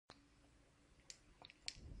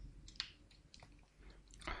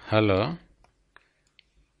Hello,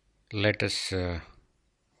 let us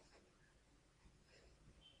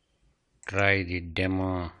try the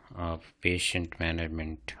demo of patient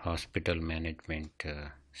management, hospital management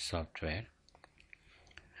software.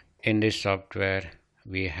 In this software,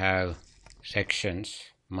 we have sections,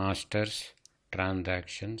 masters,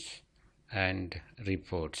 transactions, and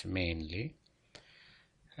reports mainly.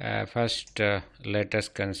 First, let us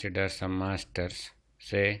consider some masters,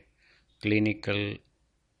 say clinical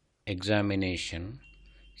examination.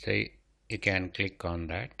 Say you can click on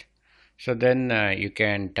that. So then you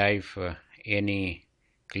can type any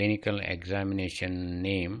clinical examination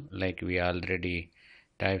name, like we already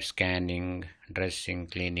type scanning, dressing,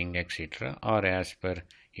 cleaning, etc., or as per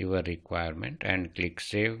your requirement, and click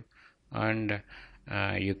save. And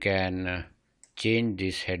you can change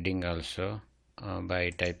this heading also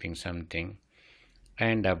by typing something,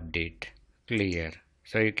 and update clear.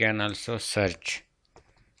 So you can also search.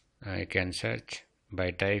 You can search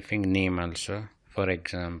by typing name also, for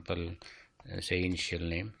example say initial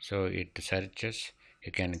name, so it searches.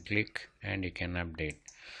 You can click and you can update.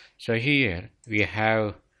 So here we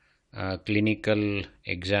have clinical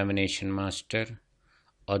examination master,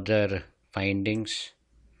 other findings.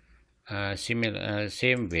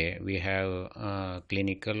 Same way we have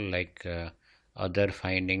clinical, like other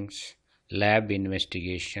findings, lab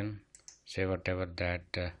investigation, say whatever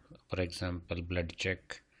that, for example blood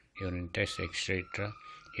check, urine test, etc.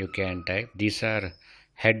 You can type. These are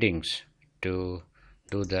headings to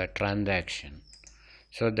do the transaction.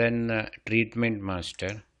 So then treatment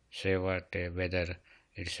master, say what, whether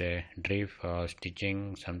it's a drip or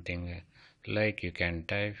stitching, something like, you can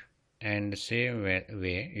type. And same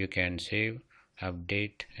way you can save,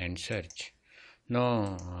 update, and search.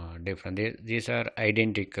 No different. These are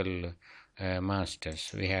identical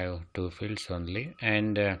masters. We have two fields only.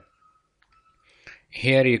 And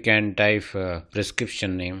here you can type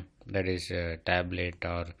prescription name, that is tablet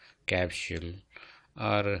or capsule,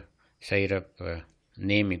 or syrup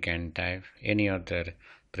name. You can type any other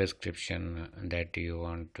prescription that you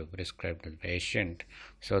want to prescribe to the patient,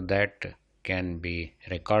 so that can be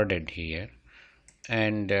recorded here.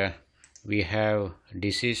 And we have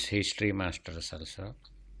disease history masters also,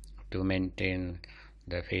 to maintain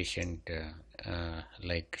the patient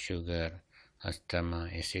like sugar, asthma,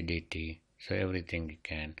 acidity, so everything you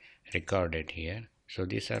can record it here. So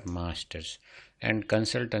these are masters. And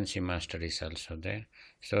consultancy master is also there.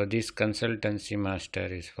 So this consultancy master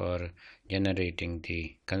is for generating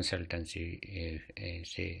the consultancy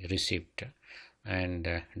say receipt,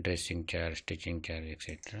 and dressing charge, stitching charge,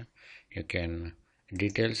 etc. You can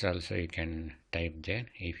details also you can type there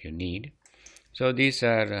if you need. So these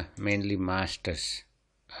are mainly masters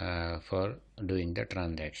for doing the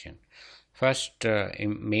transaction. First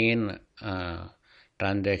main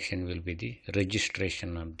transaction will be the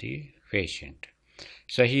registration of the patient.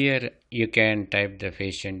 So here you can type the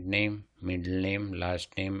patient name, middle name,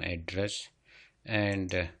 last name, address,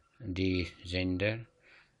 and the gender,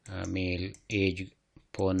 male, age,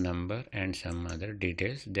 phone number, and some other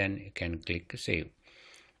details. Then you can click save.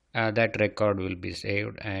 That record will be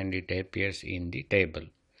saved and it appears in the table.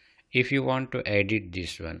 If you want to edit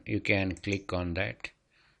this one, you can click on that.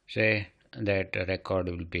 Say that record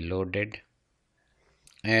will be loaded.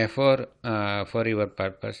 For your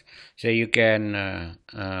purpose, say you can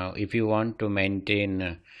if you want to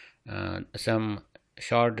maintain some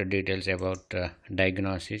short details about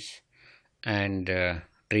diagnosis and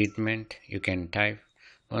treatment, you can type.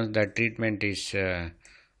 Once the treatment is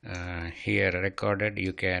here recorded,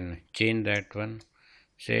 you can change that one.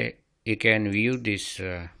 Say you can view this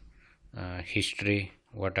history,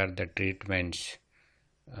 what are the treatments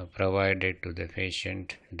provided to the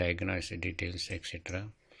patient, diagnosis details, etc.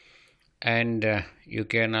 And you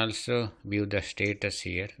can also view the status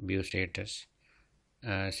here, view status.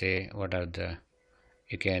 Say what are the,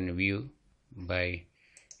 you can view by,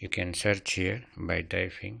 you can search here by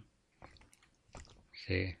typing,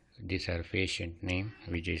 say these are patient name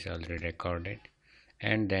which is already recorded,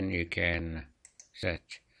 and then you can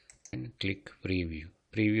search and click preview.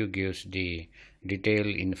 Preview gives the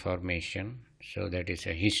detailed information, so that is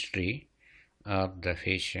a history of the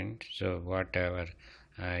patient. So whatever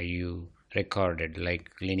you recorded,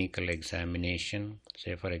 like clinical examination,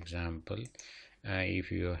 say for example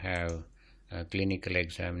if you have a clinical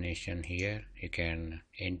examination here, you can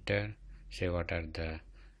enter, say what are the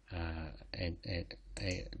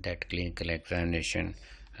that clinical examination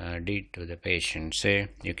did to the patient. Say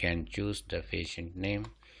you can choose the patient name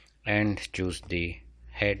and choose the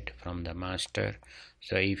head from the master.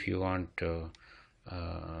 So if you want to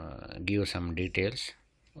give some details,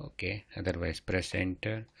 Okay, otherwise press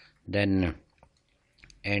enter, then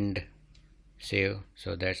end save,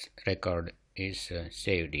 so that record is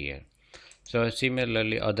saved here. So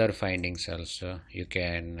similarly other findings also you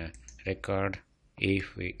can record.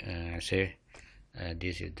 If we say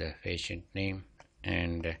this is the patient name,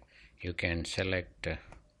 and you can select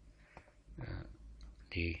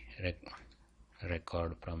the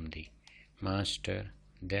record from the master,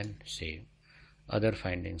 then save. Other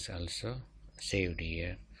findings also saved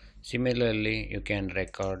here. Similarly you can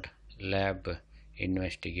record lab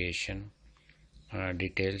investigation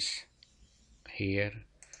details here,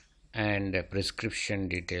 and prescription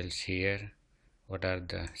details here. What are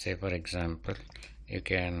the, say for example, you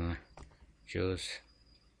can choose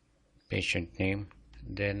patient name,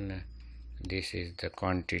 then this is the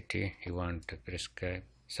quantity you want to prescribe,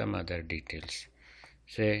 some other details.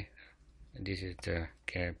 Say this is the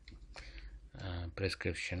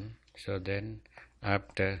prescription. So then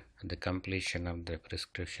after the completion of the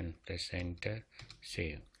prescription, press enter,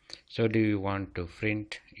 save. So do you want to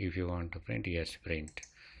print? If you want to print, yes, print.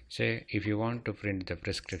 Say if you want to print the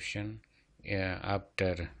prescription,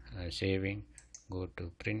 after saving, go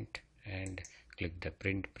to print and click the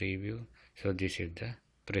print preview. So this is the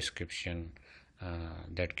prescription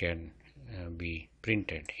that can be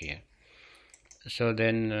printed here. So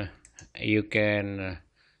then you can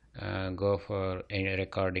go for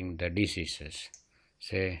recording the diseases.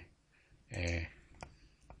 Say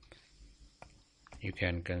you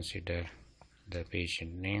can consider the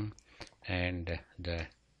patient name, and the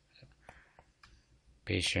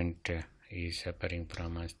patient is suffering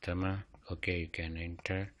from asthma. Okay, you can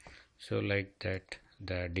enter. So like that,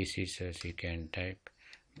 the diseases you can type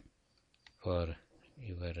for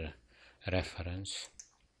your reference,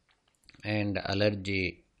 and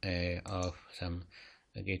allergy of some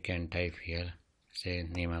you can type here. Say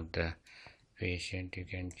name of the patient you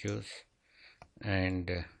can choose,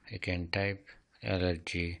 and you can type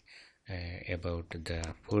allergy about the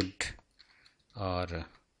food or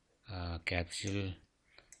capsule.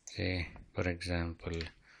 Say for example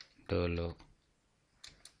Dolo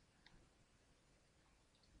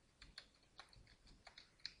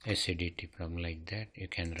acidity problem, like that you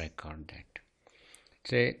can record that.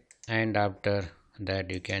 Say, and after that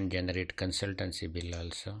you can generate consultancy bill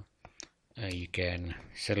also. You can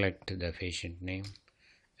select the patient name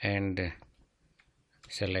and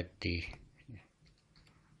select the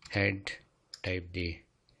head, type the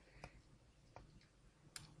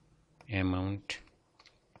amount,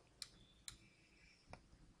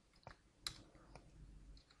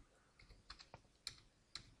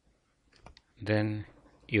 then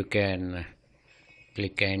you can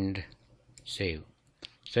click and save.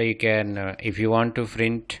 So you can if you want to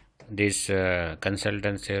print this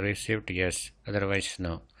consultancy receipt, yes, otherwise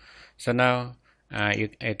no. So now you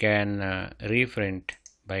can reprint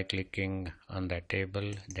by clicking on the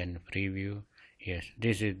table, then preview. Yes,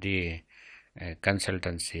 this is the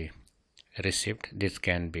consultancy receipt. This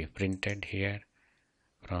can be printed here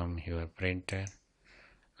from your printer.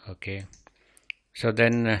 Okay, so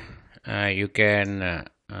then you can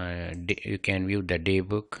view the day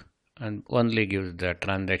book, and only gives the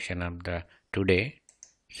transaction of the today.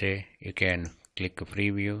 Say you can click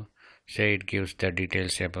preview. Say it gives the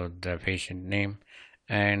details about the patient name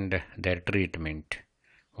and their treatment.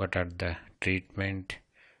 What are the treatment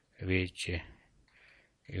which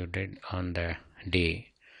you did on the day.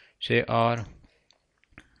 Say, or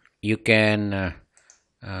you can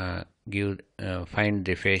find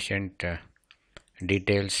the patient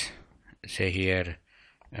details. Say here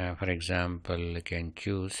for example you can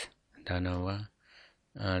choose Dhanova,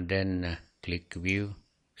 then click view.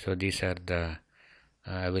 So these are the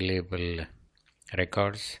available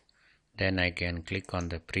records. Then I can click on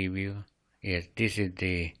the preview. Yes, this is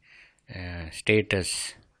the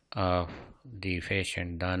status of the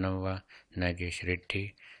patient Dhanova Nagesh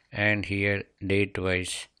Reddy, and here date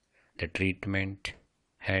wise the treatment,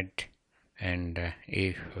 head, and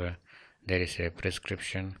if there is a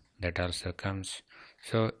prescription, that also comes.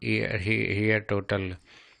 So here total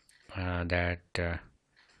that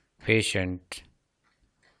patient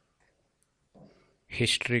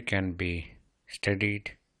history can be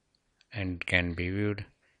studied and can be viewed.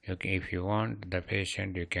 If you want the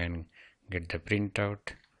patient, you can get the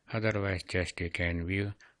printout, otherwise just you can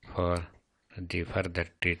view for the further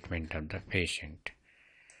treatment of the patient.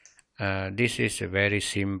 This is a very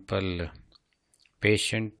simple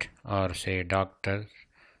patient or say doctor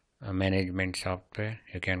management software.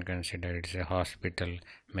 You can consider it's a hospital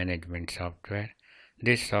management software.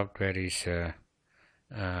 This software is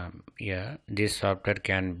this software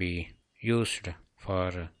can be used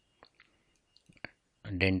for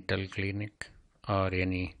dental clinic or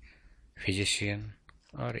any physician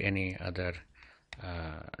or any other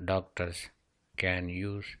doctors can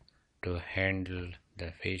use to handle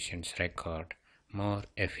the patient's record more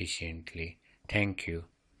efficiently. Thank you.